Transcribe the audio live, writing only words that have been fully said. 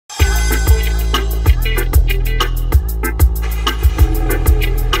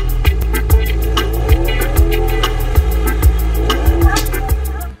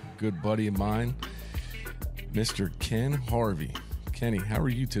buddy of mine, Mr. Ken Harvey. Kenny, how are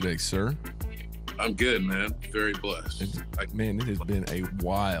you today, sir? I'm good, man. Very blessed. Man, it has been a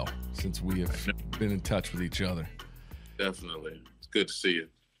while since we have been in touch with each other. Definitely. It's good to see you.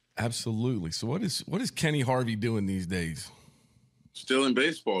 Absolutely. So what is Kenny Harvey doing these days? Still in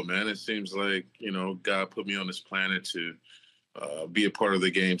baseball, man. It seems like, God put me on this planet to be a part of the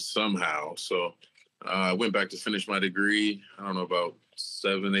game somehow. So I went back to finish my degree, I don't know, about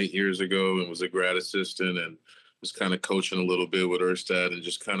 7-8 years ago, and was a grad assistant and was kind of coaching a little bit with Erstad and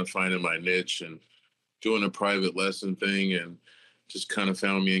just kind of finding my niche and doing a private lesson thing, and just kind of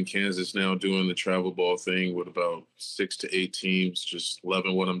found me in Kansas now doing the travel ball thing with about 6 to 8 teams, just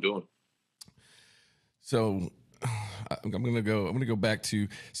loving what I'm doing. So I'm gonna go back to,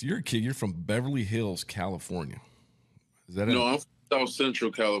 so you're a kid, you're from Beverly Hills, California. Is that No, I'm from South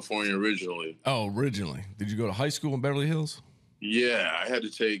Central California originally. Oh, originally. Did you go to high school in Beverly Hills? Yeah, I had to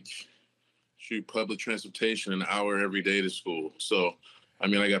take public transportation an hour every day to school. So I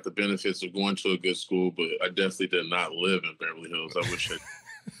mean, I got the benefits of going to a good school, but I definitely did not live in Beverly Hills. I wish I.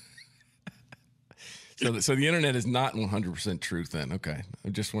 So the internet is not 100% truth then. Okay. I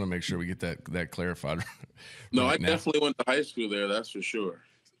just want to make sure we get that clarified. No, I definitely went to high school there. That's for sure.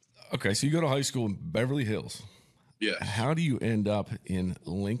 Okay. So you go to high school in Beverly Hills. Yes. How do you end up in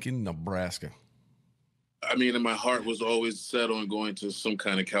Lincoln, Nebraska? I mean, and my heart was always set on going to some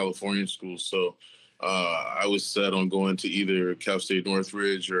kind of California school. So I was set on going to either Cal State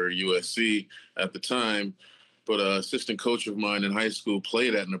Northridge or USC at the time. But an assistant coach of mine in high school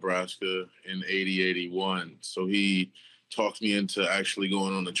played at Nebraska in 80, 81. So he talked me into actually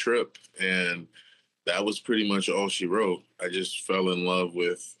going on a trip. And that was pretty much all she wrote. I just fell in love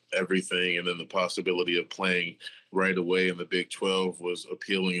with everything. And then the possibility of playing right away in the Big 12 was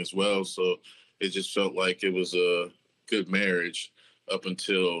appealing as well. So it just felt like it was a good marriage up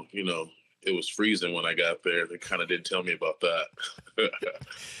until, it was freezing when I got there. They kind of didn't tell me about that.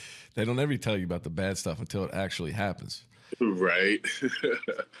 They don't ever tell you about the bad stuff until it actually happens. Right.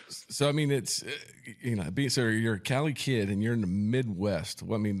 So, I mean, it's, so you're a Cali kid and you're in the Midwest.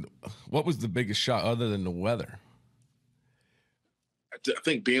 I mean, what was the biggest shock other than the weather? I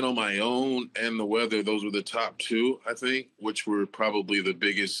think being on my own and the weather, those were the top two, I think, which were probably the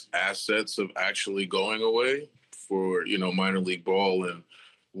biggest assets of actually going away for, minor league ball and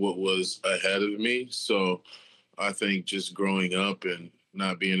what was ahead of me. So I think just growing up and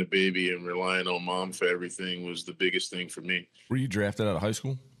not being a baby and relying on mom for everything was the biggest thing for me. Were you drafted out of high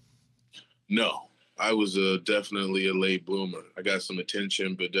school? No, I was definitely a late bloomer. I got some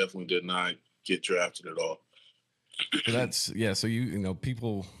attention, but definitely did not get drafted at all. So so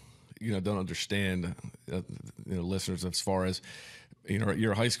people, don't understand, listeners, as far as,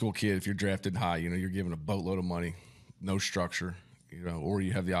 you're a high school kid. If you're drafted high, you're given a boatload of money, no structure, or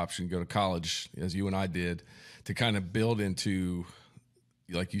you have the option to go to college, as you and I did, to kind of build into,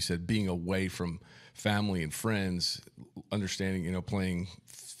 like you said, being away from family and friends, understanding, playing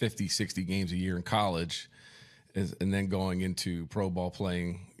 50, 60 games a year in college, and then going into pro ball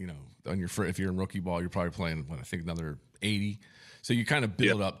playing, if you're in rookie ball, you're probably playing, I think another 80. So you kind of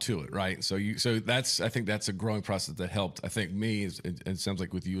build up to it, right? So I think that's a growing process that helped, I think, me, and it sounds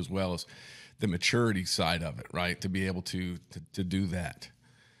like with you as well, is the maturity side of it, right? To be able to do that.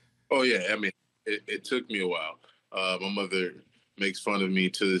 Oh yeah. I mean, it took me a while. My mother makes fun of me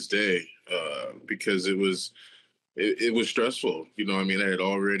to this day because it was stressful. I had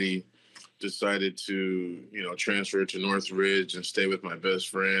already decided to, transfer to Northridge and stay with my best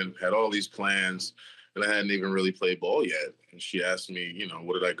friend, had all these plans, and I hadn't even really played ball yet. And she asked me,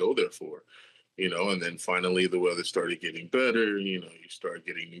 what did I go there for? And then finally the weather started getting better. You start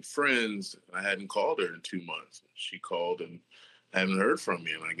getting new friends. I hadn't called her in 2 months. She called and hadn't heard from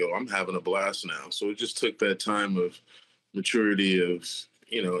me. And I go, I'm having a blast now. So it just took that time of maturity of,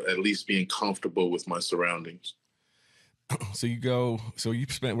 at least being comfortable with my surroundings. So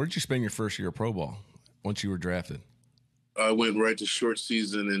where did you spend your first year of pro ball once you were drafted? I went right to short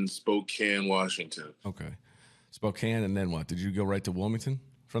season in Spokane, Washington. Okay. Spokane, and then what? Did you go right to Wilmington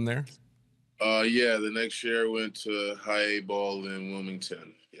from there? Yeah, the next year I went to high A ball in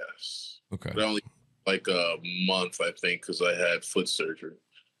Wilmington. Yes. Okay. But only like a month, I think, because I had foot surgery.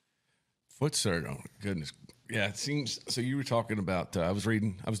 Foot surgery. Oh, goodness. Yeah, it seems. So you were talking about. I was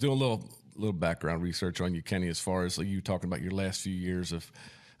doing a little background research on you, Kenny, as far as you talking about your last few years of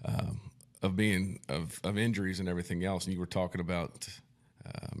injuries and everything else, and you were talking about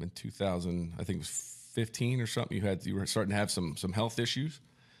in 2000, I think it was 15 or something. You were starting to have some health issues.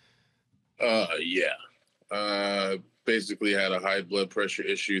 Yeah. Basically had a high blood pressure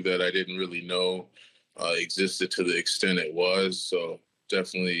issue that I didn't really know existed to the extent it was. So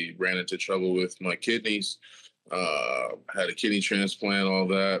definitely ran into trouble with my kidneys. Had a kidney transplant, all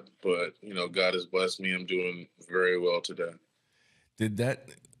that. But, God has blessed me. I'm doing very well today. Did that?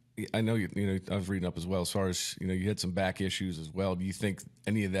 I know I was reading up as well. As far as you had some back issues as well. Do you think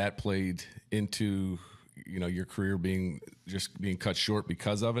any of that played into your career being cut short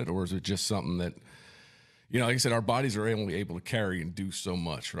because of it, or is it just something that like I said, our bodies are only able to carry and do so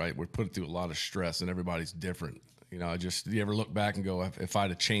much, right? We're put through a lot of stress, and everybody's different. Do you ever look back and go, if I'd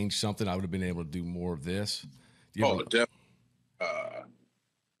have changed something, I would have been able to do more of this? Definitely.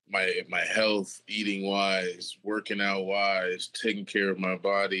 My health, eating wise, working out wise, taking care of my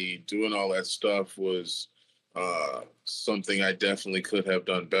body, doing all that stuff was something I definitely could have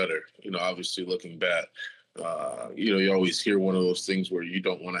done better. Obviously looking back, you always hear one of those things where you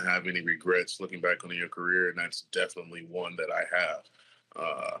don't want to have any regrets looking back on your career, and that's definitely one that I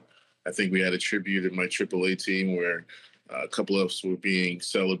have. I think we had a tribute in my AAA team where a couple of us were being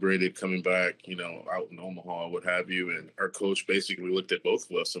celebrated coming back, out in Omaha, what have you. And our coach basically looked at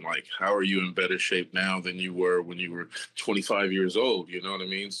both of us and like, how are you in better shape now than you were when you were 25 years old? You know what I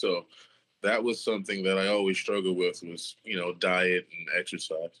mean? So that was something that I always struggled with was, diet and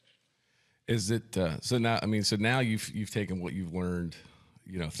exercise. Is it so now? I mean, so now you've taken what you've learned,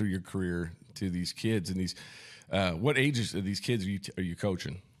 through your career to these kids, and these. What ages of these kids are you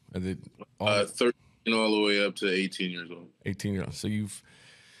coaching? Are they all 13 all the way up to 18 years old? 18 years old.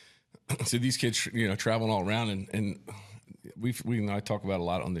 So these kids, traveling all around, and I talk about a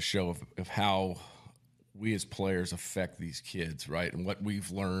lot on the show of how we as players affect these kids, right, and what we've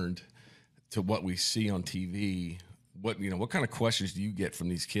learned to what we see on TV. What kind of questions do you get from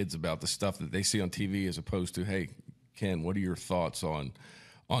these kids about the stuff that they see on TV as opposed to, hey, Ken, what are your thoughts on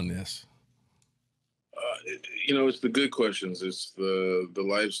this? It's the good questions. It's the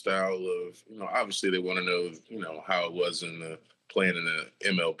lifestyle of, obviously they want to know, how it was playing in the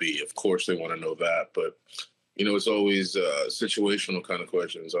MLB. Of course they want to know that, but, it's always situational kind of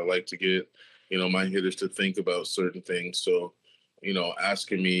questions. I like to get, my hitters to think about certain things. So,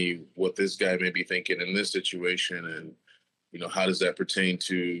 asking me what this guy may be thinking in this situation and, how does that pertain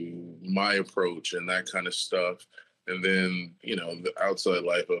to my approach and that kind of stuff. And then, the outside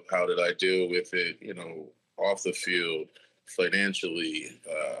life of how did I deal with it, off the field, financially,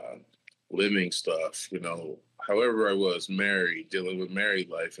 living stuff, however I was married, dealing with married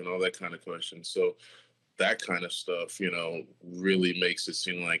life and all that kind of questions. So that kind of stuff, really makes it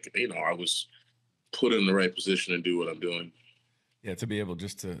seem like, I was put in the right position to do what I'm doing. Yeah, to be able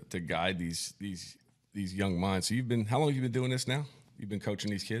just to guide these young minds. So how long have you been doing this now? You've been coaching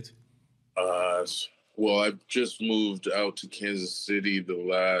these kids? Well, I've just moved out to Kansas City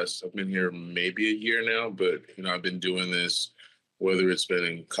I've been here maybe a year now, but, I've been doing this, whether it's been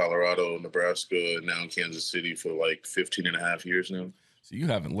in Colorado, Nebraska, and now in Kansas City for like 15 and a half years now. So you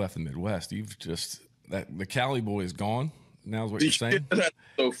haven't left the Midwest. You've the Cali boy is gone. Now is what you're saying? Yeah, that's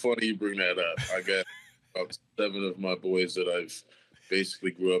so funny you bring that up. I got about 7 of my boys that I've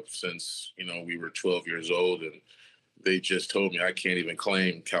basically grew up since, we were 12 years old, and they just told me I can't even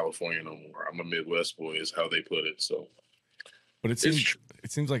claim California no more. I'm a Midwest boy, is how they put it. So, but it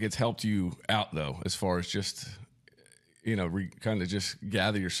seems like it's helped you out though, as far as just kind of just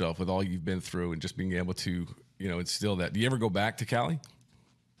gather yourself with all you've been through and just being able to instill that. Do you ever go back to Cali?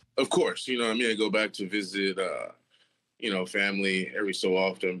 Of course, I go back to visit, family every so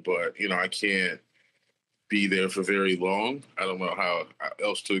often, but I can't be there for very long. I don't know how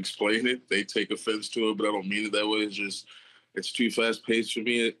else to explain it. They take offense to it, but I don't mean it that way. It's too fast paced for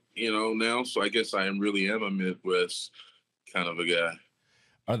me, now. So I guess I really am a Midwest kind of a guy.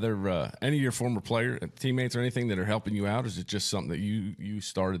 Are there any of your former teammates or anything that are helping you out? Or is it just something that you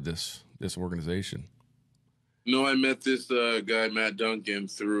started this organization? No, I met this guy, Matt Duncan,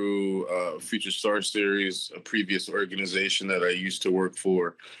 through Future Star Series, a previous organization that I used to work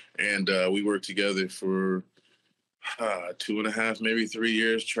for. And we worked together for 2.5, maybe 3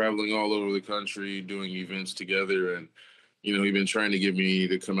 years, traveling all over the country, doing events together. And, he's been trying to get me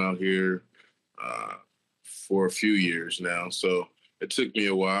to come out here for a few years now. So it took me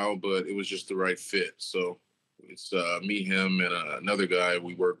a while, but it was just the right fit. So it's me, him, and another guy.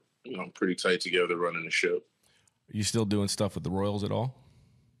 We work, pretty tight together running the show. Are you still doing stuff with the Royals at all?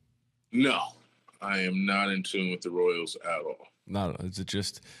 No, I am not in tune with the Royals at all. No, is it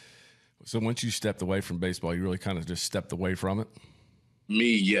just so once you stepped away from baseball, you really kind of just stepped away from it?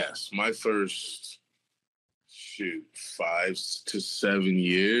 Me, yes. My first 5 to 7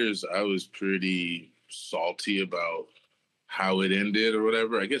 years, I was pretty salty about how it ended or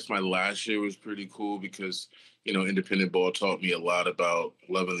whatever. I guess my last year was pretty cool because, independent ball taught me a lot about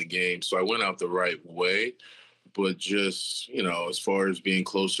loving the game. So I went out the right way. but just, as far as being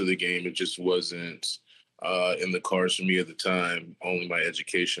close to the game, it just wasn't in the cards for me at the time. Only my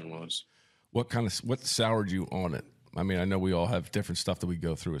education was. What soured you on it? I mean, I know we all have different stuff that we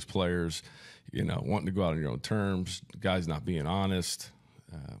go through as players, wanting to go out on your own terms, guys not being honest.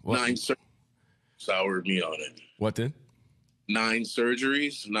 Nine soured me on it. What did? 9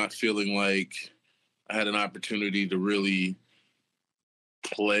 surgeries, not feeling like I had an opportunity to really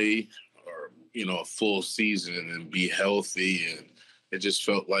play or, a full season and be healthy. And it just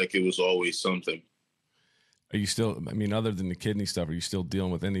felt like it was always something. Are you still, I mean, other than the kidney stuff, are you still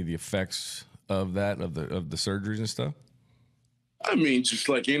dealing with any of the effects of that, of the surgeries and stuff? I mean, just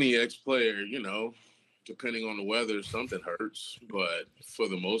like any ex-player, depending on the weather, something hurts. But for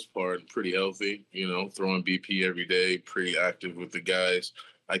the most part, I'm pretty healthy, throwing BP every day, pretty active with the guys.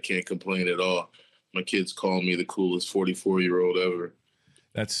 I can't complain at all. My kids call me the coolest 44-year-old ever.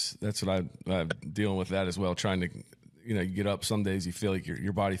 That's what I'm dealing with that as well. Trying to, you get up some days you feel like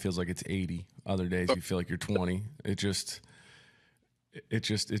your body feels like it's 80. Other days you feel like you're 20. It just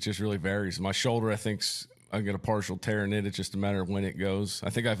really varies. My shoulder, I think, I get a partial tear in it. It's just a matter of when it goes. I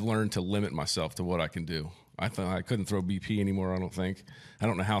think I've learned to limit myself to what I can do. I thought I couldn't throw BP anymore. I don't think. I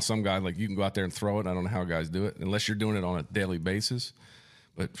don't know how some guy, like, you can go out there and throw it. I don't know how guys do it unless you're doing it on a daily basis.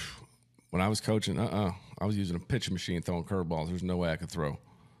 But when I was coaching, I was using a pitching machine throwing curveballs. There's no way I could throw.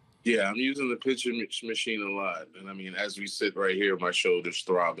 Yeah, I'm using the pitching machine a lot. And I mean, as we sit right here, my shoulder's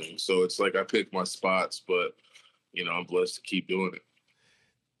throbbing. So it's like I pick my spots, but, I'm blessed to keep doing it.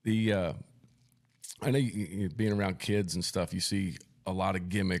 I know you being around kids and stuff, you see a lot of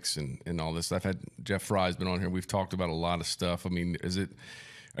gimmicks and all this. I've had Jeff Fry's been on here. We've talked about a lot of stuff. I mean,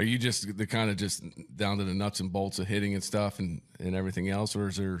 are you just the kind of just down to the nuts and bolts of hitting and stuff and everything else? Or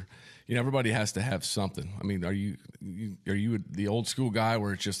is there, everybody has to have something. I mean, are you the old school guy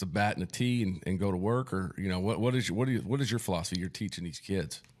where it's just a bat and a tee and go to work? Or, what is your philosophy you're teaching these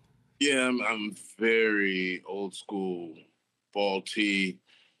kids? Yeah, I'm very old school, ball tee,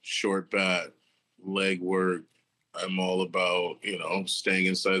 short bat, leg work. I'm all about, staying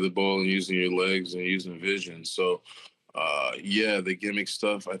inside the ball and using your legs and using vision. So, the gimmick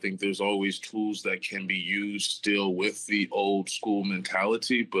stuff, I think there's always tools that can be used still with the old school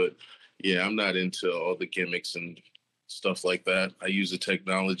mentality. But, yeah, I'm not into all the gimmicks and stuff like that. I use the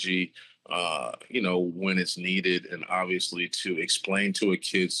technology, when it's needed and obviously to explain to a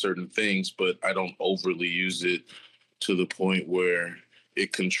kid certain things, but I don't overly use it to the point where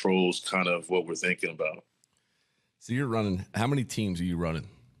it controls kind of what we're thinking about. So you're running, how many teams are you running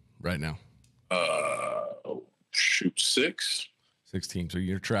right now? 6. 6 teams. So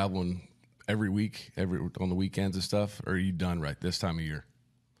you're traveling every week, on the weekends and stuff, or are you done right this time of year?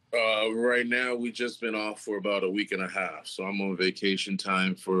 Right now, we just been off for about a week and a half. So I'm on vacation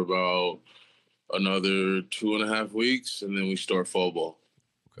time for about another 2.5 weeks, and then we start fall ball.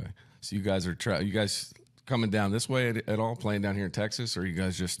 Okay. So you guys are you guys coming down this way at all, playing down here in Texas, or are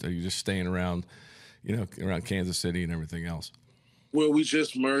you just staying around, around Kansas City and everything else? Well, we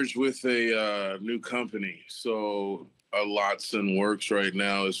just merged with a new company, so a lot's in works right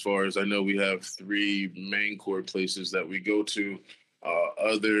now. As far as I know, we have 3 main core places that we go to.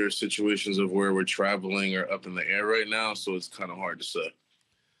 Other situations of where we're traveling are up in the air right now, so it's kind of hard to say.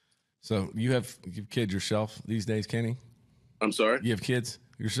 So you have kids yourself these days, Kenny? I'm sorry? You have kids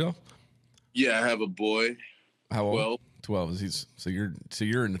yourself? Yeah, I have a boy. How old? 12. So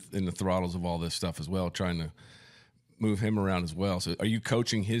you're in the throttles of all this stuff as well, trying to move him around as well. So are you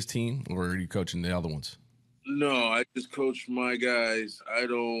coaching his team or are you coaching the other ones? No, I just coach my guys. I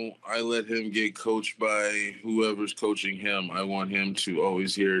let him get coached by whoever's coaching him. I want him to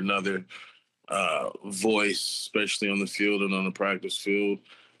always hear another voice, especially on the field and on the practice field.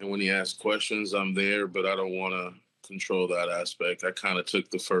 And when he asks questions, I'm there, but I don't want to control that aspect. I kind of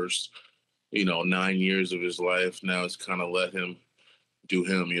took the first, 9 years of his life. Now it's kind of let him do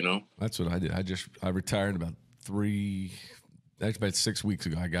him, That's what I did. I retired about about 6 weeks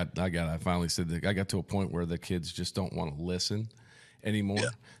ago. I finally said that I got to a point where the kids just don't want to listen anymore. Yeah.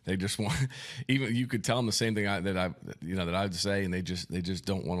 They just want, even you could tell them the same thing that I'd say, and they just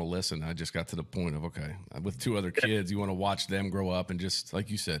don't want to listen. I just got to the point of, okay, with 2 other kids, you want to watch them grow up and just, like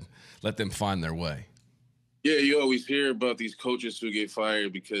you said, let them find their way. Yeah, you always hear about these coaches who get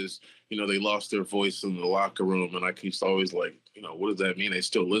fired because, they lost their voice in the locker room. And I keep always like, what does that mean? They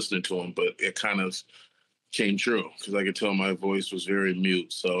still listening to them, but it kind of came true because I could tell my voice was very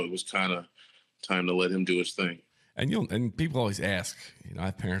mute. So it was kind of time to let him do his thing. And people always ask, I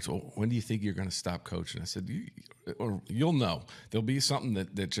have parents, well, when do you think you're going to stop coaching? I said, you'll know. There'll be something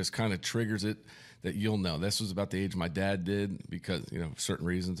that just kind of triggers it that you'll know. This was about the age my dad did because, certain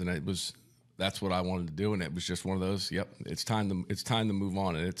reasons. And that's what I wanted to do. And it was just one of those, yep, it's time to move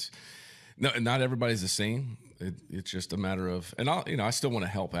on. And it's no, not everybody's the same. It's just a matter of, and I still want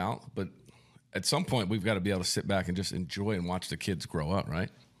to help out, but at some point we've got to be able to sit back and just enjoy and watch the kids grow up. Right.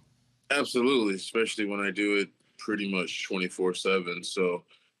 Absolutely, especially when I do it pretty much 24/7. So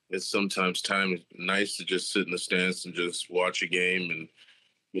it's sometimes nice to just sit in the stands and just watch a game and,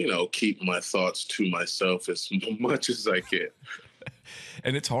 keep my thoughts to myself as much as I can.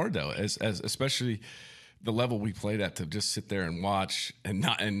 And it's hard though, as especially the level we played at, to just sit there and watch and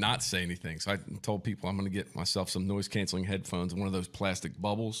not say anything. So I told people I'm going to get myself some noise canceling headphones and one of those plastic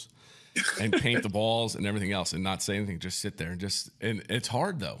bubbles and paint the balls and everything else and not say anything. Just sit there and it's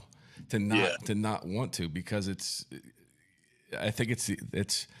hard though to not want to, because I think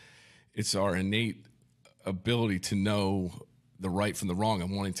it's our innate ability to know the right from the wrong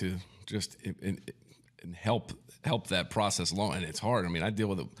and wanting to just and help that process along. And it's hard. I mean, I deal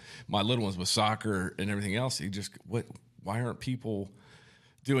with my little ones with soccer and everything else. Why aren't people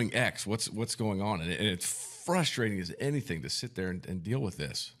doing X? What's going on? And it's frustrating as anything to sit there and deal with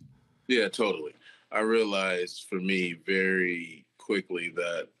this. Yeah, totally. I realized for me very quickly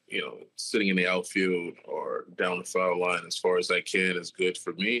that, sitting in the outfield or down the foul line as far as I can is good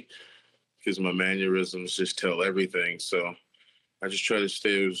for me, because my mannerisms just tell everything. So I just try to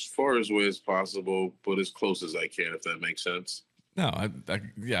stay as far away as possible, but as close as I can, if that makes sense. No, I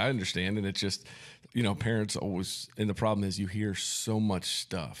understand. And it's just, parents always, and the problem is you hear so much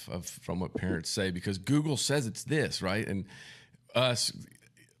stuff from what parents say, because Google says it's this, right? And us,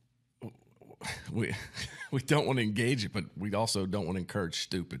 we don't want to engage it, but we also don't want to encourage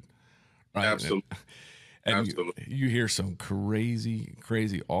stupid, right? Absolutely. And Absolutely. You hear some crazy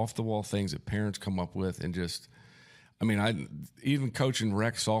off the wall things that parents come up with, and just, I mean, I even coaching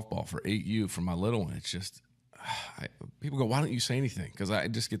rec softball for 8U for my little one. It's just, people go, why don't you say anything? Because I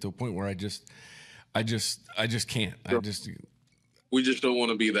just get to a point where I just can't. We just don't want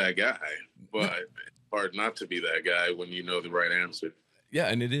to be that guy, but it's hard not to be that guy when you know the right answer. Yeah,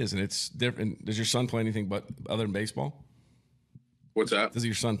 and it is, and it's different. Does your son play anything other than baseball? What's that? Does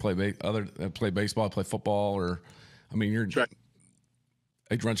your son play baseball, play football, or, I mean, you're track.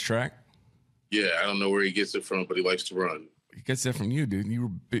 He runs track. Yeah, I don't know where he gets it from, but he likes to run. He gets that from you, dude.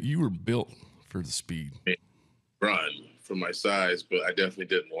 You were built for the speed. Run for my size, but I definitely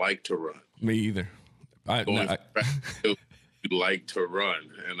didn't like to run. Me either. I like to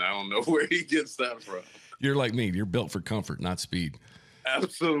run, and I don't know where he gets that from. You're like me. You're built for comfort, not speed.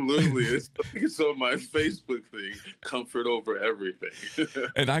 Absolutely. It's on my Facebook thing, comfort over everything.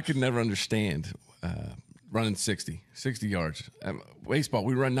 And I could never understand running 60 yards. Baseball,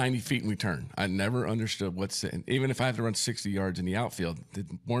 we run 90 feet and we turn. I never understood even if I have to run 60 yards in the outfield,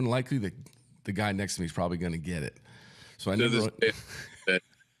 more than likely the guy next to me is probably going to get it. So I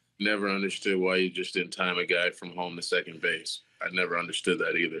never understood why you just didn't time a guy from home to second base. I never understood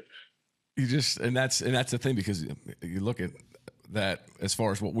that either. And that's the thing, because you look at that as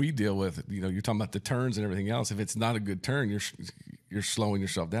far as what we deal with, you're talking about the turns and everything else. If it's not a good turn, you're slowing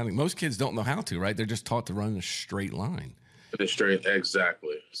yourself down. Most kids don't know how to, right? They're just taught to run in a straight line.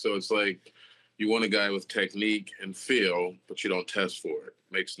 Exactly. So it's like you want a guy with technique and feel, but you don't test for it.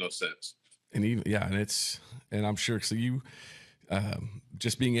 Makes no sense. And and I'm sure, so you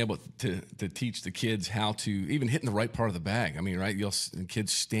just being able to teach the kids how to even hit in the right part of the bag. I mean, right?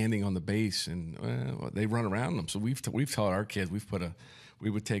 Kids standing on the base and they run around them. So we've taught our kids, we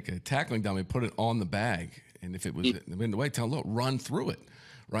would take a tackling dummy, put it on the bag, and if it was in the way, tell them, look, run through it.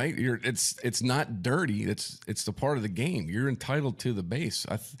 Right? It's not dirty. It's the part of the game. You're entitled to the base.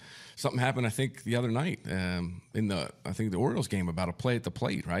 Something happened, I think, the other night in the Orioles game about a play at the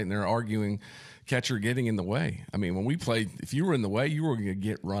plate, right? And they're arguing catcher getting in the way. I mean, when we played, if you were in the way, you were going to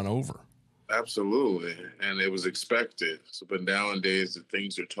get run over. Absolutely, and it was expected. So, but nowadays, the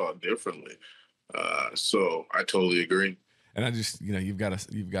things are taught differently. So I totally agree. And I just, you've got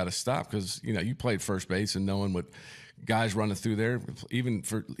to stop, because you played first base, and knowing what guys running through there, even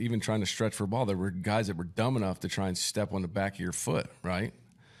trying to stretch for a ball, there were guys that were dumb enough to try and step on the back of your foot, right?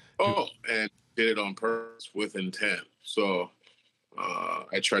 Oh, and did it on purpose with intent. So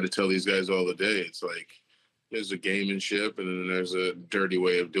I try to tell these guys all the day, it's like, there's a gamemanship and then there's a dirty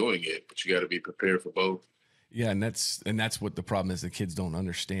way of doing it, but you got to be prepared for both. Yeah, and that's what the problem is. The kids don't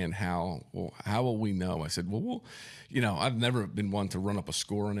understand how will we know? I said, well, I've never been one to run up a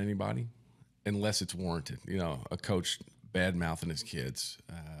score on anybody unless it's warranted. A coach bad mouthing his kids,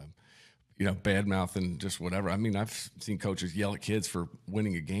 bad mouthing just whatever. I mean, I've seen coaches yell at kids for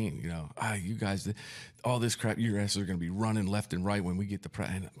winning a game. You guys, all this crap, your asses are going to be running left and right when we get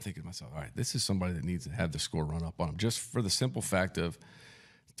and I'm thinking to myself, all right, this is somebody that needs to have the score run up on them, just for the simple fact of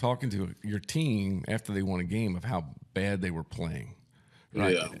talking to your team after they won a game of how bad they were playing.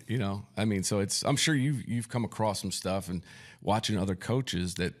 Right. Yeah. You know, I mean, so I'm sure you've come across some stuff and watching other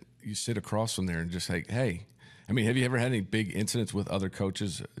coaches that you sit across from there and just like, hey, I mean, have you ever had any big incidents with other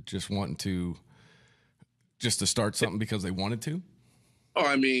coaches just wanting to start something because they wanted to? Oh,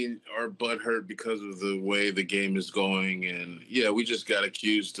 I mean, our butt hurt because of the way the game is going, and yeah, we just got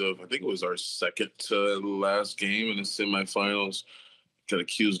accused of. I think it was our second to last game in the semifinals. Got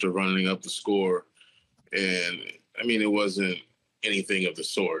accused of running up the score, and I mean, it wasn't anything of the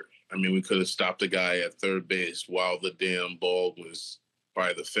sort. I mean, we could have stopped the guy at third base while the damn ball was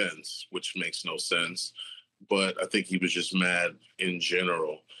by the fence, which makes no sense. But I think he was just mad in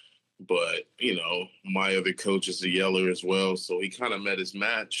general. But, my other coach is a yeller as well. So he kind of met his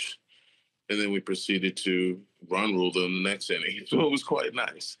match. And then we proceeded to run rule them the next inning. So it was quite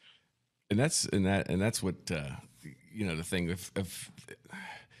nice. And that's what, the thing, if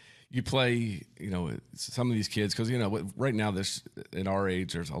you play, some of these kids, because, right now, this at our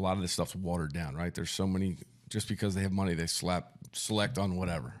age, there's a lot of this stuff's watered down, right? There's so many, just because they have money, they select on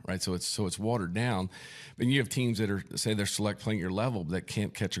whatever, right? So it's watered down. But you have teams that are, say they're playing your level that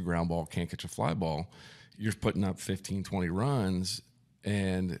can't catch a ground ball, can't catch a fly ball. You're putting up 15, 20 runs,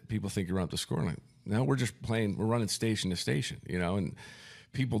 and people think you're up the score. Like, no, we're just playing. We're running station to station, and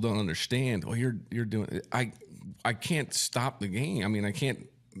people don't understand. Well, you're doing. I can't stop the game. I mean, I can't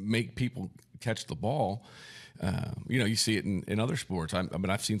make people catch the ball. You see it in other sports. I mean,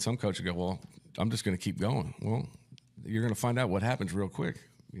 I've seen some coaches go, well, I'm just going to keep going. Well, you're going to find out what happens real quick,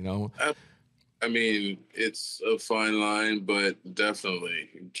 I mean, it's a fine line, but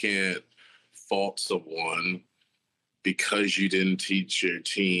definitely you can't fault someone because you didn't teach your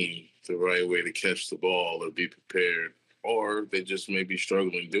team the right way to catch the ball or be prepared, or they just may be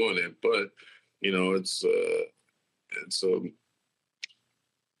struggling doing it. But,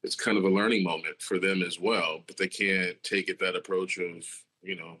 it's kind of a learning moment for them as well, but they can't take it that approach of,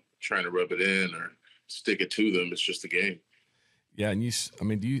 trying to rub it in or stick it to them. It's just a game. Yeah, and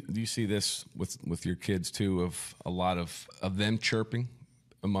do you see this with your kids too, of a lot of them chirping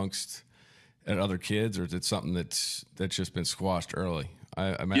amongst at other kids, or is it something that's just been squashed early?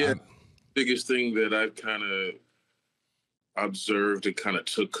 I mean, yeah, biggest thing that I've kind of observed and kind of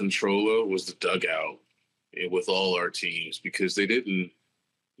took control of was the dugout with all our teams, because they didn't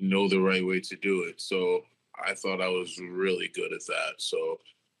know the right way to do it. So I thought I was really good at that. So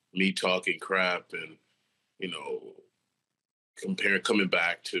me talking crap and, coming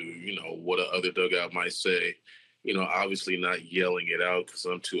back to, what a other dugout might say, obviously not yelling it out because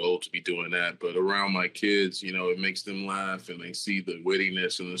I'm too old to be doing that. But around my kids, it makes them laugh and they see the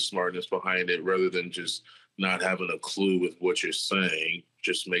wittiness and the smartness behind it rather than just not having a clue with what you're saying.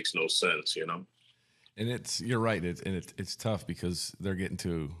 Just makes no sense, And you're right. It's tough because they're getting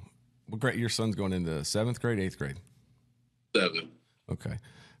to, well, great. Your son's going into 7th grade, 8th grade. 7. Okay.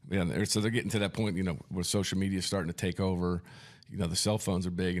 Yeah. So they're getting to that point, where social media is starting to take over. The cell phones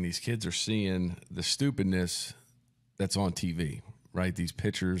are big, and these kids are seeing the stupidness that's on TV, right? These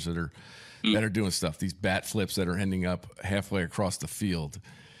pitchers that are doing stuff, these bat flips that are ending up halfway across the field,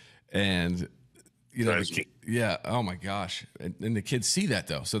 and yeah, oh my gosh, and the kids see that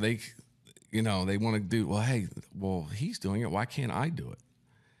though, so they want to do, well, hey, well, he's doing it, why can't I do it?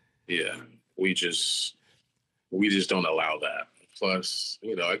 Yeah, we just don't allow that. Plus,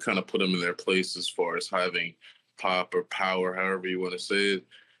 I kind of put them in their place as far as having pop or power, however you want to say it.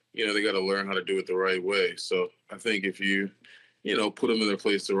 They got to learn how to do it the right way. So I think if you, put them in their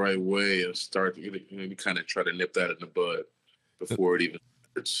place the right way and start, you kind of try to nip that in the bud before it even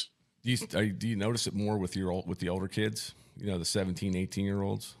starts. Do you notice it more with the older kids? The 17,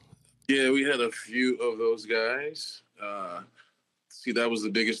 18-year-olds? Yeah, we had a few of those guys. See, that was the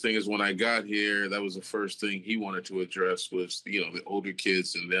biggest thing is when I got here, that was the first thing he wanted to address was, the older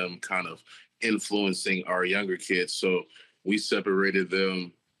kids and them kind of influencing our younger kids. So we separated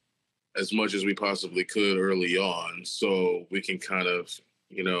them as much as we possibly could early on so we can kind of,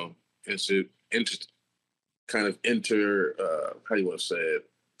 how do you want to say it?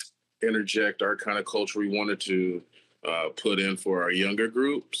 Interject our kind of culture we wanted to put in for our younger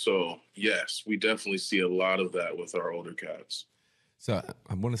group. So yes, we definitely see a lot of that with our older cats. So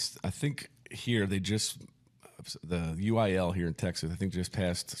I think here the UIL here in Texas, I think just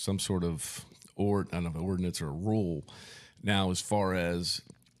passed some sort of ordinance or a rule now as far as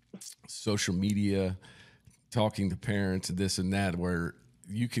social media, talking to parents, this and that, where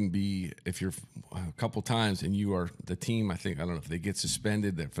you can be, if you're a couple times and you are the team, I don't know if they get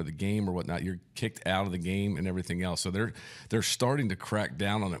suspended for the game or whatnot, you're kicked out of the game and everything else. So they're starting to crack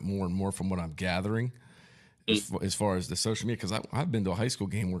down on it more and more from what I'm gathering. as far as the social media, because I've been to a high school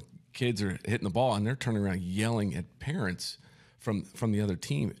game where kids are hitting the ball and they're turning around yelling at parents from the other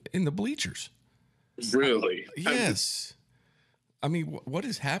team in the bleachers. Really? Yes. I mean, what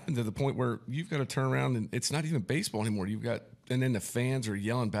has happened to the point where you've got to turn around and it's not even baseball anymore? You've got, and then the fans are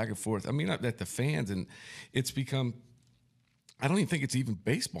yelling back and forth. I mean, not that the fans, and it's become, I don't even think it's even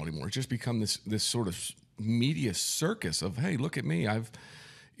baseball anymore. It's just become this sort of media circus of, hey, look at me. I've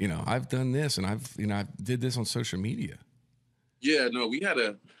done this and I did this on social media. Yeah, no,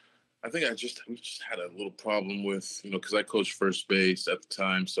 I think we just had a little problem with, because I coached first base at the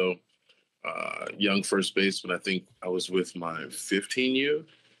time. So, young first baseman, I think I was with my 15U.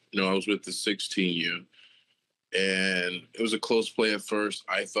 I was with the 16U. And it was a close play at first.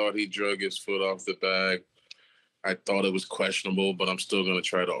 I thought he drug his foot off the bag. I thought it was questionable, but I'm still going to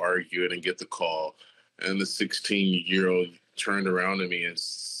try to argue it and get the call. And the 16-year-old turned around to me and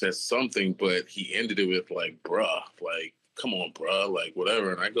said something, but he ended it with like, bruh, like, come on, bruh, like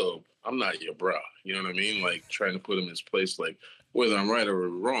whatever. And I go, I'm not your bruh. You know what I mean? Like trying to put him in his place, like whether I'm right or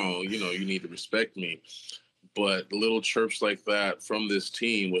wrong, you need to respect me. But little chirps like that from this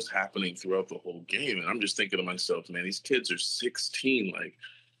team was happening throughout the whole game. And I'm just thinking to myself, man, these kids are 16. Like,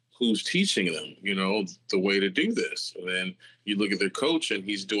 who's teaching them, the way to do this? And then you look at their coach and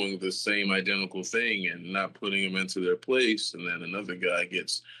he's doing the same identical thing and not putting them into their place. And then another guy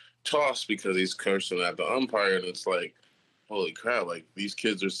gets tossed because he's cursing at the umpire. And it's like, holy crap, like these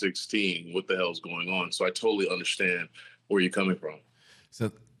kids are 16. What the hell's going on? So I totally understand where you're coming from.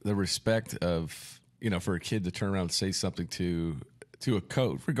 So the respect of, for a kid to turn around and say something to a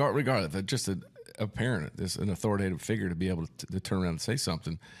coach, regardless of just a parent, an authoritative figure to be able to turn around and say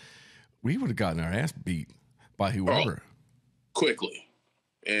something, we would have gotten our ass beat by whoever. Quickly.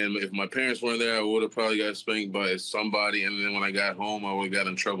 And if my parents weren't there, I would have probably got spanked by somebody. And then when I got home, I would have got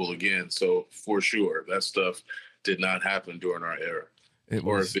in trouble again. So for sure, that stuff did not happen during our era. It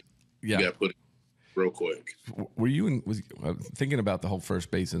got put real quick. Were you thinking about the whole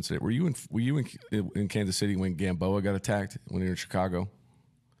first base incident? Were you in Kansas City when Gamboa got attacked when he was in Chicago?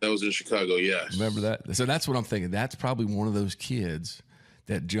 That was in Chicago, yes. Remember that? So that's what I'm thinking. That's probably one of those kids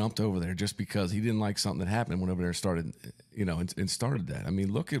that jumped over there just because he didn't like something that happened, went over there and started, and started that. I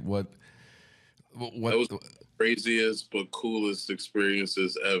mean, look at what that was the craziest but coolest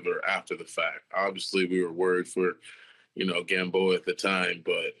experiences ever after the fact. Obviously, we were worried for, Gamboa at the time,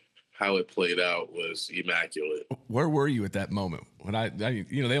 but how it played out was immaculate. Where were you at that moment? When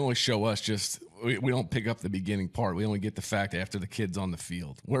they only show us just, we don't pick up the beginning part. We only get the fact after the kid's on the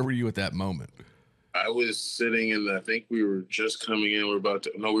field. Where were you at that moment? I was sitting I think we were just coming in.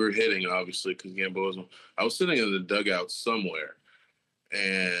 We were hitting, obviously, because Gamboa's on. I was sitting in the dugout somewhere,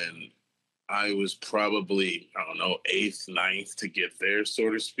 and I was probably, I don't know, 8th, 9th to get there, so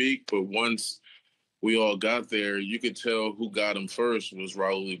to speak. But once we all got there, you could tell who got him first was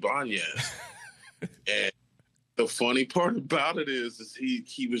Raul Ibanez. And the funny part about it is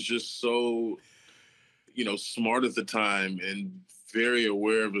he was just so, smart at the time and very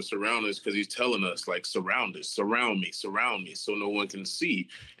aware of his surroundings, because he's telling us, like, surround me, so no one can see.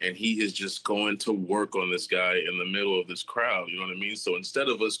 And he is just going to work on this guy in the middle of this crowd. You know what I mean? So instead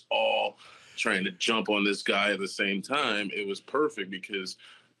of us all trying to jump on this guy at the same time, it was perfect because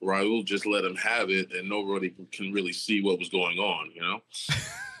Raul just let him have it and nobody can really see what was going on,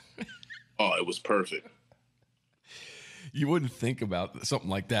 Oh, it was perfect. You wouldn't think about something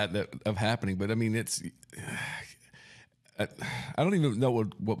like that of happening, but I mean, it's, I don't even know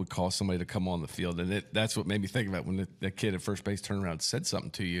what would cause somebody to come on the field. And that's what made me think about when that kid at first base turned around and said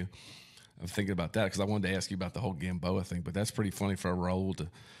something to you. I'm thinking about that because I wanted to ask you about the whole Gamboa thing, but that's pretty funny for a Raul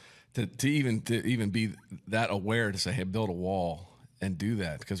to even be that aware to say, hey, build a wall and do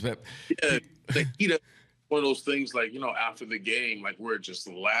that. Because one of those things, like, after the game, like, we're just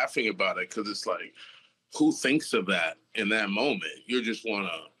laughing about it because it's like, who thinks of that in that moment? You just want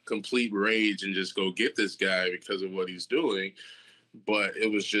to complete rage and just go get this guy because of what he's doing. But it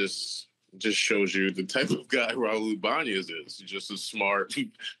was just shows you the type of guy Raul Ibanez is. He's just a smart,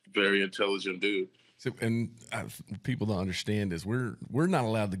 very intelligent dude. So, and people don't understand is we're not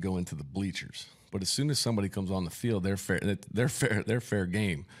allowed to go into the bleachers, but as soon as somebody comes on the field, they're fair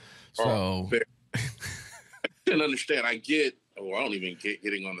game. So I didn't understand. I don't even get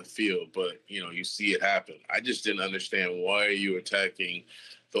getting on the field, but you see it happen. I just didn't understand, why are you attacking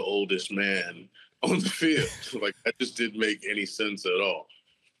the oldest man on the field? Like, that just didn't make any sense at all.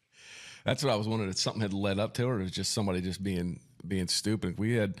 That's what I was wondering. If something had led up to it, or it was just somebody just being stupid.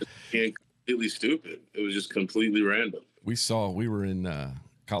 Being completely stupid. It was just completely random. We were in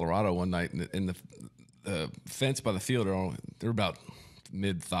Colorado one night, and the fence by the field, they're about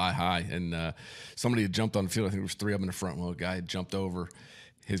mid thigh high, and somebody had jumped on the field. I think there was three of them in the front. Well, a guy had jumped over.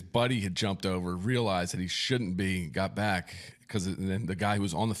 His buddy had jumped over, realized that he shouldn't be, got back because then the guy who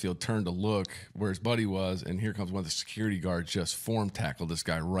was on the field turned to look where his buddy was, and here comes one of the security guards, just form tackled this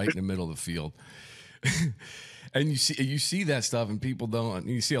guy right in the middle of the field. And you see that stuff, and people don't.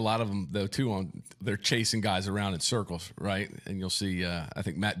 You see a lot of them though too. They're chasing guys around in circles, right? And you'll see. I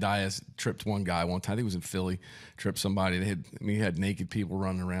think Matt Diaz tripped one guy one time. I think it was in Philly. Tripped somebody. He had naked people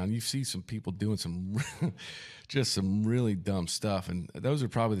running around. You see some people doing some, just some really dumb stuff. And those are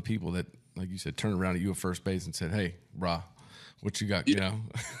probably the people that, like you said, turned around at you at first base and said, "Hey, brah, what you got?" Yeah.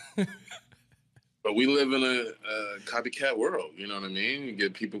 But we live in a copycat world, you know what I mean? You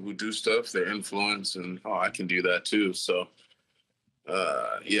get people who do stuff, their influence, and I can do that too. So,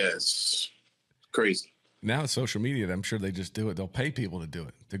 it's crazy. Now social media, I'm sure they just do it. They'll pay people to do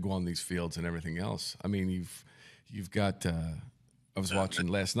it, to go on these fields and everything else. I mean, you've got. I was watching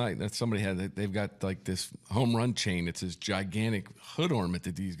last night. That they've got like this home run chain. It's this gigantic hood ornament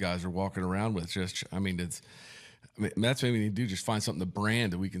that these guys are walking around with. That's maybe we need to do, just find something to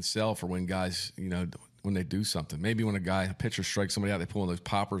brand that we can sell for when guys, when they do something. Maybe when a pitcher strikes somebody out, they pull one of those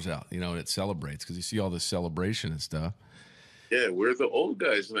poppers out, and it celebrates because you see all this celebration and stuff. Yeah, we're the old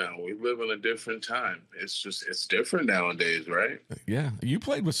guys now. We live in a different time. It's different nowadays, right? Yeah, you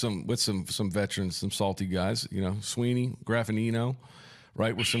played with some veterans, some salty guys. Sweeney, Graffinino,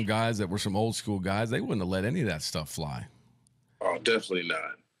 right? With some guys that were some old school guys. They wouldn't have let any of that stuff fly. Oh, definitely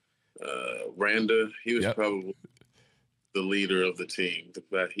not. Randa, he was probably the leader of the team. The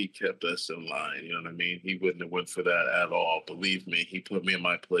fact he kept us in line, you know what I mean? He wouldn't have went for that at all. Believe me, he put me in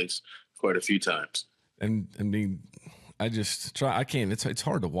my place quite a few times. And I mean, I just try. I can't. It's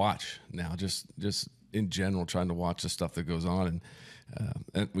hard to watch now. Just in general, trying to watch the stuff that goes on,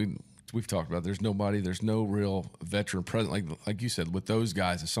 and we've talked about. There's no real veteran present. Like you said, with those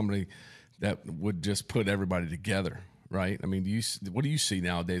guys, is somebody that would just put everybody together, right? I mean, what do you see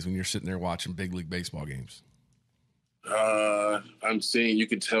nowadays when you're sitting there watching big league baseball games? I'm seeing, you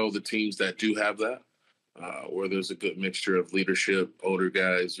can tell the teams that do have that, where there's a good mixture of leadership, older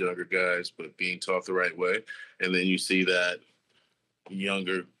guys, younger guys, but being taught the right way. And then you see that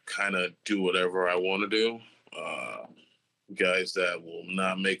younger kind of do whatever I want to do. Guys that will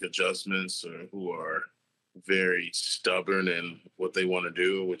not make adjustments, or who are very stubborn in what they want to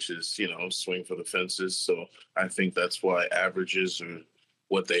do, which is, swing for the fences. So I think that's why averages are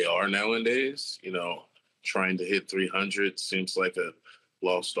what they are nowadays. Trying to hit 300 seems like a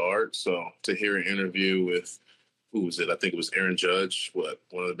lost art. So to hear an interview with, who was it? I think it was Aaron Judge, one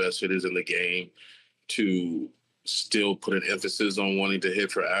of the best hitters in the game, to still put an emphasis on wanting to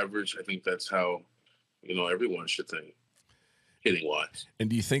hit for average. I think that's how, everyone should think, hitting wise. And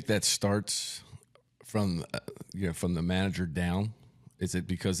do you think that starts from the manager down? Is it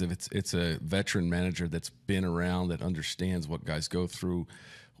because if it's a veteran manager that's been around, that understands what guys go through,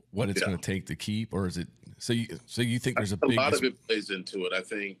 what it's going to take to keep, or is it? So you think there's a lot of it plays into it. I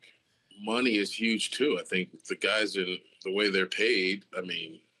think money is huge too. I think the guys in the way they're paid. I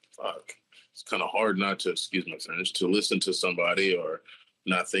mean, fuck, it's kind of hard not to, excuse my French, to listen to somebody or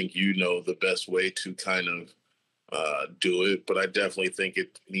not think the best way to kind of do it. But I definitely think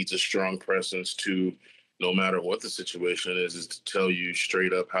it needs a strong presence to, no matter what the situation is to tell you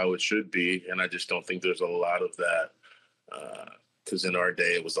straight up how it should be. And I just don't think there's a lot of that. Because in our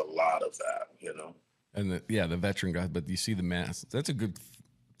day, it was a lot of that, And the veteran guy, but you see the mass. That's a good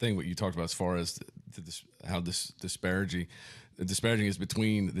thing what you talked about as far as how this disparaging is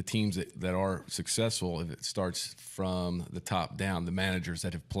between the teams that are successful. If it starts from the top down, the managers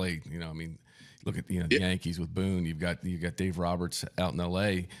that have played, look at the Yankees with Boone. You've got Dave Roberts out in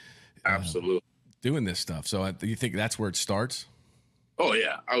L.A. Absolutely doing this stuff. So do you think that's where it starts? Oh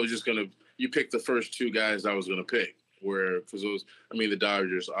yeah, I was just you picked the first two guys I was gonna pick. Because the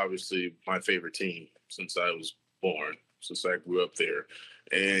Dodgers, obviously my favorite team since I was born, since I grew up there.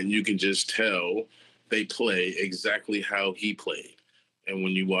 And you can just tell they play exactly how he played. And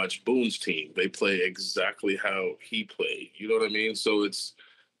when you watch Boone's team, they play exactly how he played. You know what I mean? So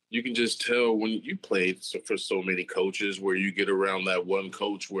you can just tell when you played for so many coaches, where you get around that one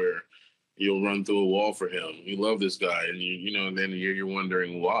coach where you'll run through a wall for him. You love this guy, and and then you're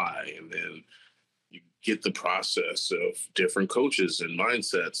wondering why. And then get the process of different coaches and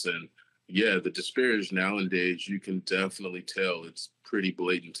mindsets. And the disparage nowadays, you can definitely tell it's pretty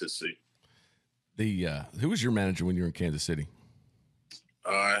blatant to see. Who was your manager when you were in Kansas City?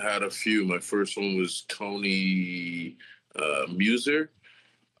 I had a few. My first one was Tony Muser,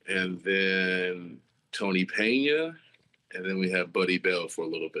 and then Tony Pena, and then we had Buddy Bell for a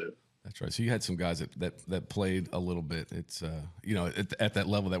little bit. That's right. So you had some guys that played a little bit. It's at that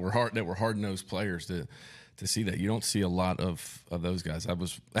level that were hard nosed players to see that. You don't see a lot of those guys. I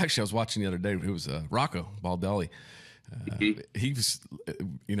was watching the other day. It was Rocco Baldelli. He was,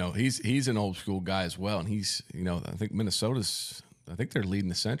 he's an old school guy as well, and he's, I think they're leading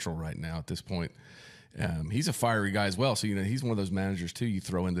the Central right now at this point. He's a fiery guy as well. So he's one of those managers too. You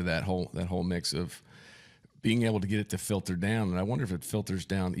throw into that whole mix of being able to get it to filter down, and I wonder if it filters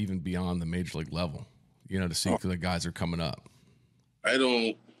down even beyond the major league level. To see if the guys are coming up. I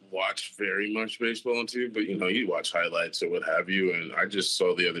don't watch very much baseball on TV, but you watch highlights or what have you. And I just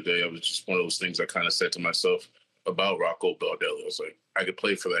saw the other day, I was just one of those things I kind of said to myself about Rocco Baldelli. I was like, I could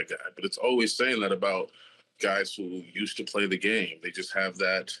play for that guy. But it's always saying that about guys who used to play the game. They just have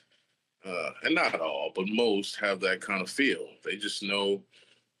that, and not all, but most have that kind of feel. They just know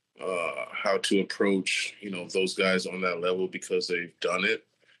how to approach, those guys on that level because they've done it.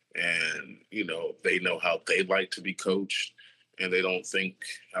 And, they know how they like to be coached. And they don't think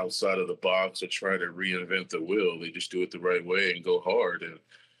outside of the box or try to reinvent the wheel. They just do it the right way and go hard. And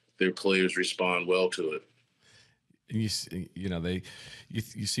their players respond well to it. You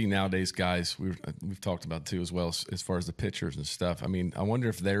see nowadays guys we've talked about too as well as far as the pitchers and stuff. I mean, I wonder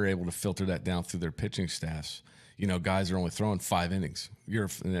if they're able to filter that down through their pitching staffs. Guys are only throwing 5 innings.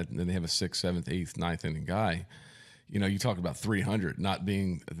 And then they have a 6th, 7th, 8th, 9th inning guy. You talk about 300 not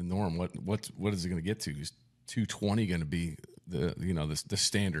being the norm. What is it going to get to? Is 220 going to be the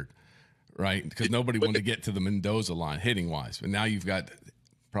standard, right? Because nobody wanted to get to the Mendoza line hitting wise, but now you've got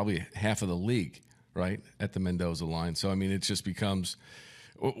probably half of the league right at the Mendoza line. So I mean, it just becomes,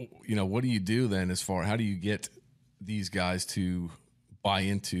 what do you do then how do you get these guys to buy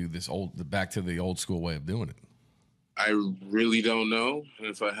into back to the old school way of doing it? I really don't know.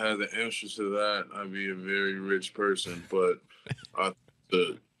 If I had the answer to that, I'd be a very rich person. But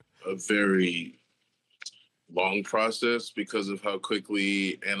a very long process because of how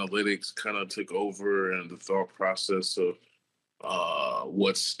quickly analytics kind of took over and the thought process of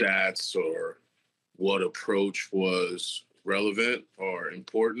what stats or what approach was relevant or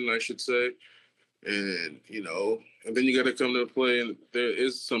important, I should say. And, and then you got to come to play, and there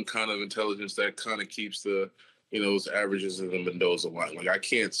is some kind of intelligence that kind of keeps those averages in the Mendoza line. Like, I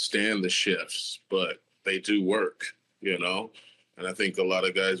can't stand the shifts, but they do work, and I think a lot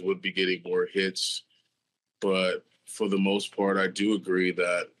of guys would be getting more hits. But for the most part, I do agree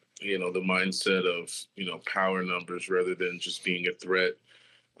that, the mindset of, power numbers rather than just being a threat,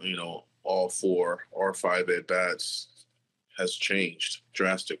 all 4 or 5 at-bats has changed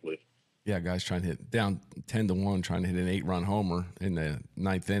drastically. Yeah, guys trying to hit down 10-1, trying to hit an 8-run homer in the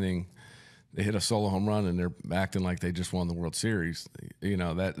 9th inning. They hit a solo home run and they're acting like they just won the World Series.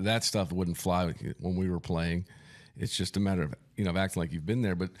 That stuff wouldn't fly when we were playing. It's just a matter of, of acting like you've been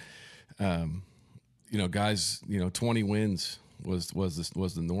there. But, guys, 20 wins was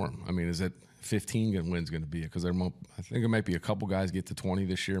the norm. I mean, is it 15 wins going to be it? Because I think there might be a couple guys get to 20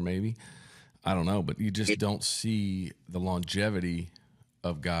 this year, maybe. I don't know, but you just don't see the longevity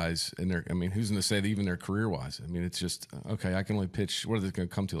of guys in their. I mean, who's going to say that even their career wise? I mean, it's just okay. I can only pitch. What is it going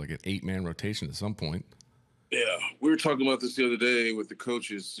to come to? Like an 8-man rotation at some point. Yeah, we were talking about this the other day with the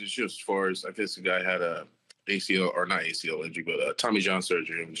coaches. It's just as far as I guess the guy had a ACL or not ACL injury, but a Tommy John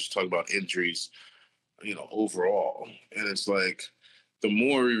surgery. And just talking about injuries, overall. And it's like the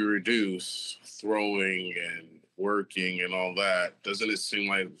more we reduce throwing and working and all that, doesn't it seem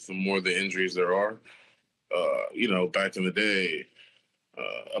like the more the injuries there are? Back in the day,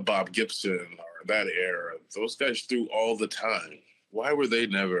 a Bob Gibson or that era, those guys threw all the time. Why were they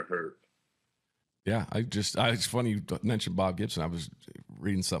never hurt? Yeah, it's funny you mentioned Bob Gibson. I was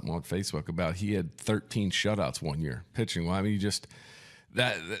reading something on Facebook about he had 13 shutouts one year pitching. Well, I mean,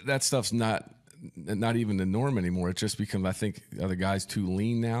 that stuff's not even the norm anymore. It just becomes, I think, are the guys too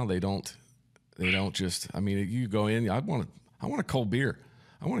lean now? They don't just. I mean, you go in. I want a cold beer.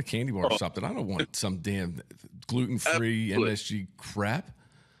 I want a candy bar or something. I don't want some damn gluten-free MSG crap.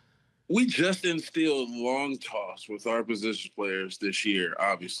 We just instilled long toss with our position players this year,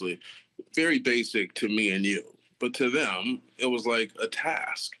 obviously. Very basic to me and you. But to them, it was like a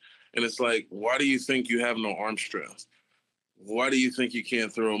task. And it's like, why do you think you have no arm strength? Why do you think you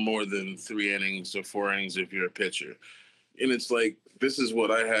can't throw more than 3 innings or 4 innings if you're a pitcher? And it's like, this is what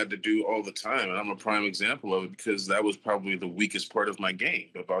I had to do all the time. And I'm a prime example of it because that was probably the weakest part of my game.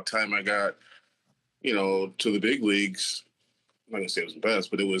 But by the time I got, to the big leagues, I'm not going to say it was the best,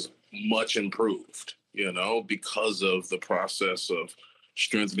 but it was much improved, because of the process of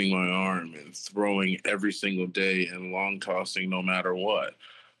strengthening my arm and throwing every single day and long tossing no matter what.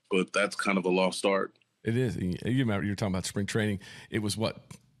 But that's kind of a lost art. It is. You remember you were talking about spring training. It was what,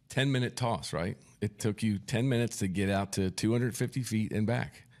 10-minute toss, right? It took you 10 minutes to get out to 250 feet and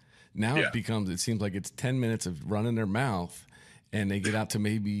back. Now Yeah. it seems like it's 10 minutes of running their mouth and they get out to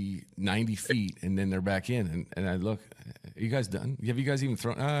maybe 90 feet and then they're back in. And I look, are you guys done? Have you guys even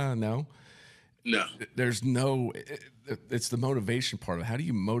thrown? No. No. There's no, it's the motivation part of it. How do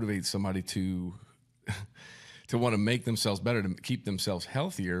you motivate somebody to want to make themselves better, to keep themselves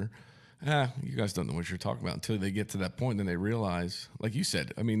healthier? You guys don't know what you're talking about until they get to that point. Then they realize, like you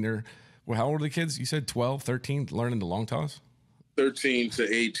said, I mean, how old are the kids? You said 12, 13, learning the long toss? 13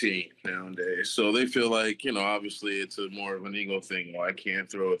 to 18 nowadays. So they feel like, obviously it's a more of an ego thing. Well, I can't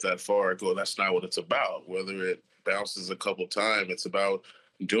throw it that far. I go, that's not what it's about. Whether it bounces a couple times, it's about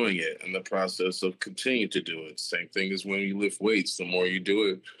doing it and the process of continuing to do it. Same thing as when you lift weights. The more you do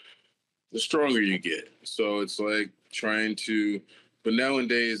it, the stronger you get. So it's like trying to, but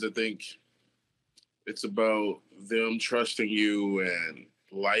nowadays I think it's about them trusting you and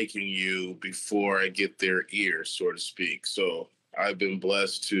liking you before I get their ear, so to speak. So I've been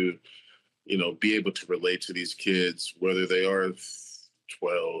blessed to, be able to relate to these kids, whether they are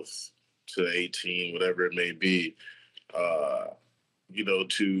 12 to 18, whatever it may be,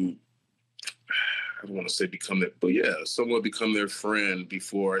 to, I don't want to say become it, but yeah, somewhat become their friend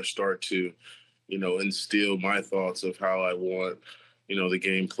before I start to, instill my thoughts of how I want, the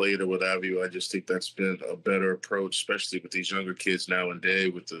game played or what have you. I just think that's been a better approach, especially with these younger kids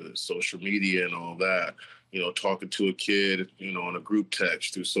nowadays with the social media and all that. Talking to a kid, on a group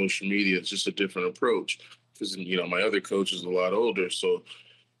text through social media, it's just a different approach. Because, my other coach is a lot older. So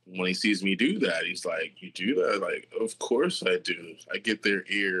when he sees me do that, he's like, you do that? Like, of course I do. I get their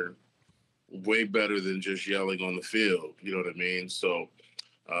ear way better than just yelling on the field. You know what I mean? So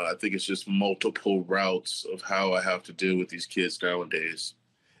I think it's just multiple routes of how I have to deal with these kids nowadays.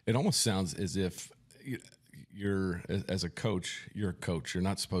 It almost sounds as if you're, as a coach, you're a coach. You're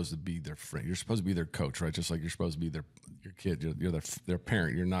not supposed to be their friend. You're supposed to be their coach, right? Just like you're supposed to be your kid. You're their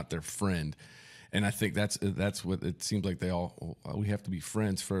parent. You're not their friend. And I think that's what it seems like we have to be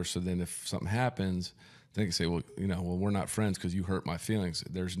friends first. So then if something happens, they can say, well, we're not friends because you hurt my feelings.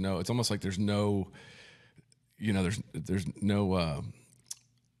 It's almost like there's no, there's no,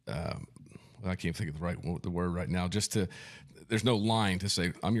 I can't think of the word right now. There's no line to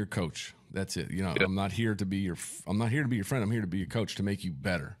say I'm your coach. That's it. I'm not here to be your friend. I'm here to be your coach to make you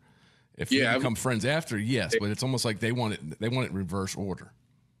better. If we become friends after, yes, but it's almost like they want it in reverse order.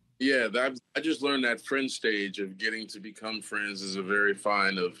 Yeah, I just learned that friend stage of getting to become friends is a very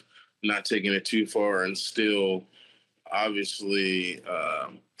fine of not taking it too far and still obviously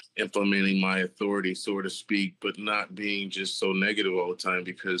implementing my authority, so to speak, but not being just so negative all the time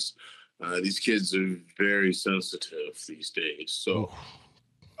because these kids are very sensitive these days. So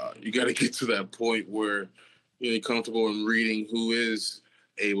you got to get to that point where you're comfortable in reading who is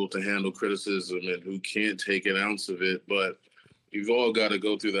able to handle criticism and who can't take an ounce of it. But you've all got to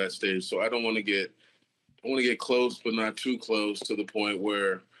go through that stage. So I want to get close, but not too close to the point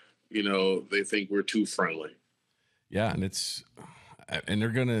where, they think we're too friendly. Yeah. And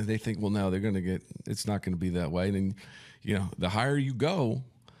they think, well, no, it's not going to be that way. And, the higher you go,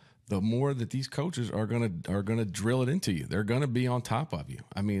 the more that these coaches are going to drill it into you. They're going to be on top of you.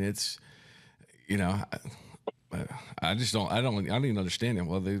 I mean, it's, I don't even understand it.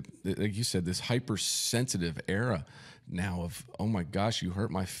 Well, like you said, this hypersensitive era now of, oh my gosh, you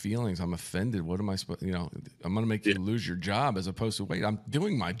hurt my feelings. I'm offended. What am I supposed, I'm going to make you lose your job, as opposed to, wait, I'm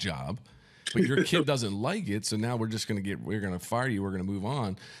doing my job, but your kid doesn't like it. So now we're going to fire you. We're going to move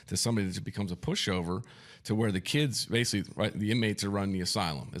on to somebody that becomes a pushover to where the kids basically, right, the inmates are running the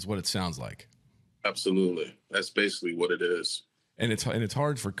asylum is what it sounds like. Absolutely. That's basically what it is. And it's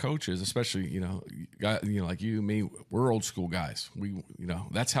hard for coaches, especially, like you and me, we're old school guys. We,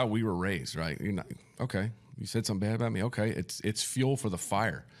 that's how we were raised, right? Okay. You said something bad about me. Okay. It's fuel for the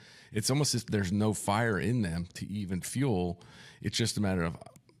fire. It's almost as if there's no fire in them to even fuel. It's just a matter of,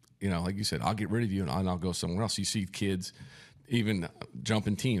 like you said, I'll get rid of you and I'll go somewhere else. You see kids even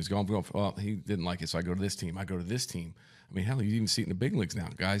jumping teams, going, well, he didn't like it, so I go to this team. I go to this team. I mean, hell, you even see it in the big leagues now,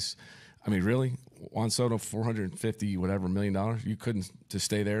 guys. I mean, really, Juan Soto, $450 whatever $1 million. You couldn't to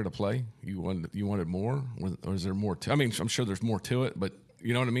stay there to play. You wanted more, or is there more? I mean, I'm sure there's more to it, but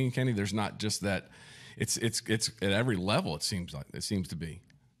you know what I mean, Kenny. There's not just that. It's at every level. It seems to be.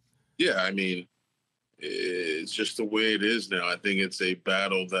 Yeah, I mean, it's just the way it is now. I think it's a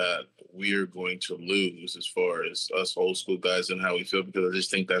battle that we are going to lose as far as us old school guys and how we feel, because I just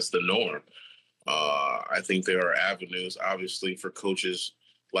think that's the norm. I think there are avenues, obviously, for coaches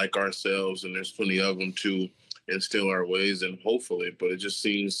like ourselves, and there's plenty of them to instill our ways, and hopefully, but it just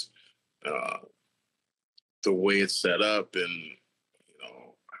seems the way it's set up and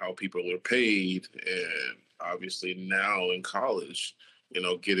how people are paid, and obviously now in college,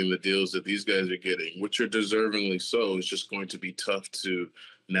 getting the deals that these guys are getting, which are deservingly so, is just going to be tough to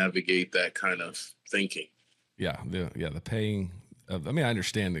navigate that kind of thinking. Yeah, the paying. I mean, I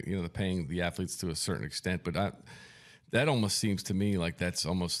understand that the paying the athletes to a certain extent, but that almost seems to me like that's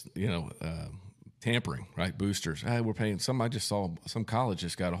almost tampering, right? Boosters. We're paying some. I just saw some college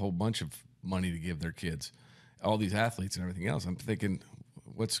just got a whole bunch of money to give their kids, all these athletes and everything else. I'm thinking,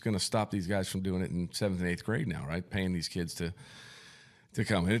 what's going to stop these guys from doing it in 7th and 8th grade now, right? Paying these kids to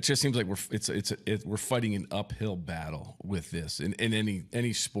come, and it just seems like we're fighting an uphill battle with this in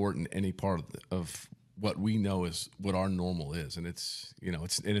any sport and any part of what we know is what our normal is, and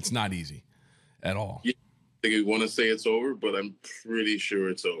it's not easy at all. Yeah, I think I want to say it's over, but I'm pretty sure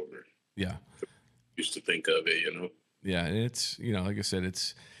it's over. Yeah, used to think of it, Yeah, and it's like I said,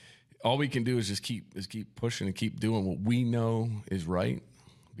 it's all we can do is just keep pushing and keep doing what we know is right,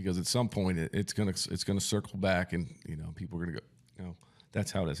 because at some point it's gonna circle back, and people are gonna go, that's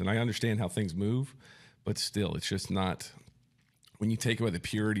how it is. And I understand how things move, but still, it's just not, when you take away the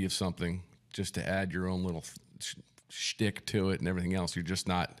purity of something just to add your own little shtick to it and everything else,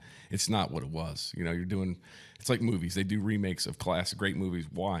 it's not what it was. You're doing, it's like movies. They do remakes of classic great movies.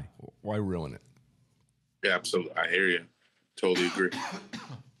 Why ruin it? Yeah, absolutely. I hear you. Totally agree.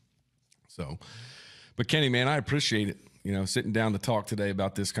 So, but Kenny, man, I appreciate it. Sitting down to talk today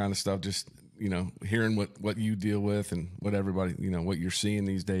about this kind of stuff, just, hearing what you deal with and what everybody, what you're seeing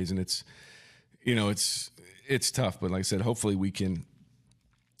these days. And it's tough, but like I said, hopefully we can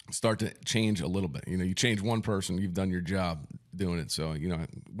start to change a little bit. You change one person, you've done your job doing it. So, I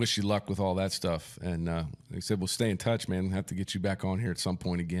wish you luck with all that stuff. And like I said, we'll stay in touch, man. We'll have to get you back on here at some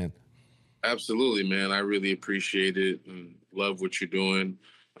point again. Absolutely, man. I really appreciate it and love what you're doing.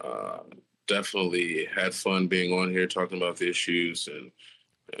 Definitely had fun being on here talking about the issues and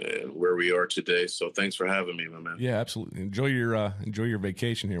where we are today. So thanks for having me, my man. Yeah, absolutely. Enjoy your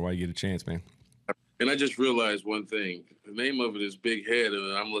vacation here while you get a chance, man. And I just realized one thing. The name of it is Big Head,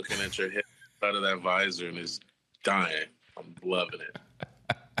 and I'm looking at your head out of that visor, and it's dying. I'm loving it.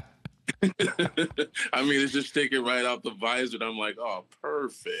 I mean, it's just sticking right out the visor, and I'm like, oh,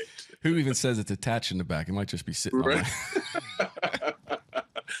 perfect. Who even says it's attached in the back? It might just be sitting right.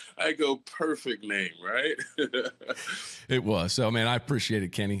 I go, perfect name, right? It was. So, man, I appreciate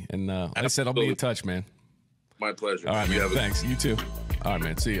it, Kenny. And like I said, I'll be in touch, man. My pleasure. All right, man. Thanks. You too. All right,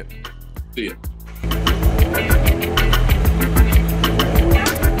 man. See ya. See ya.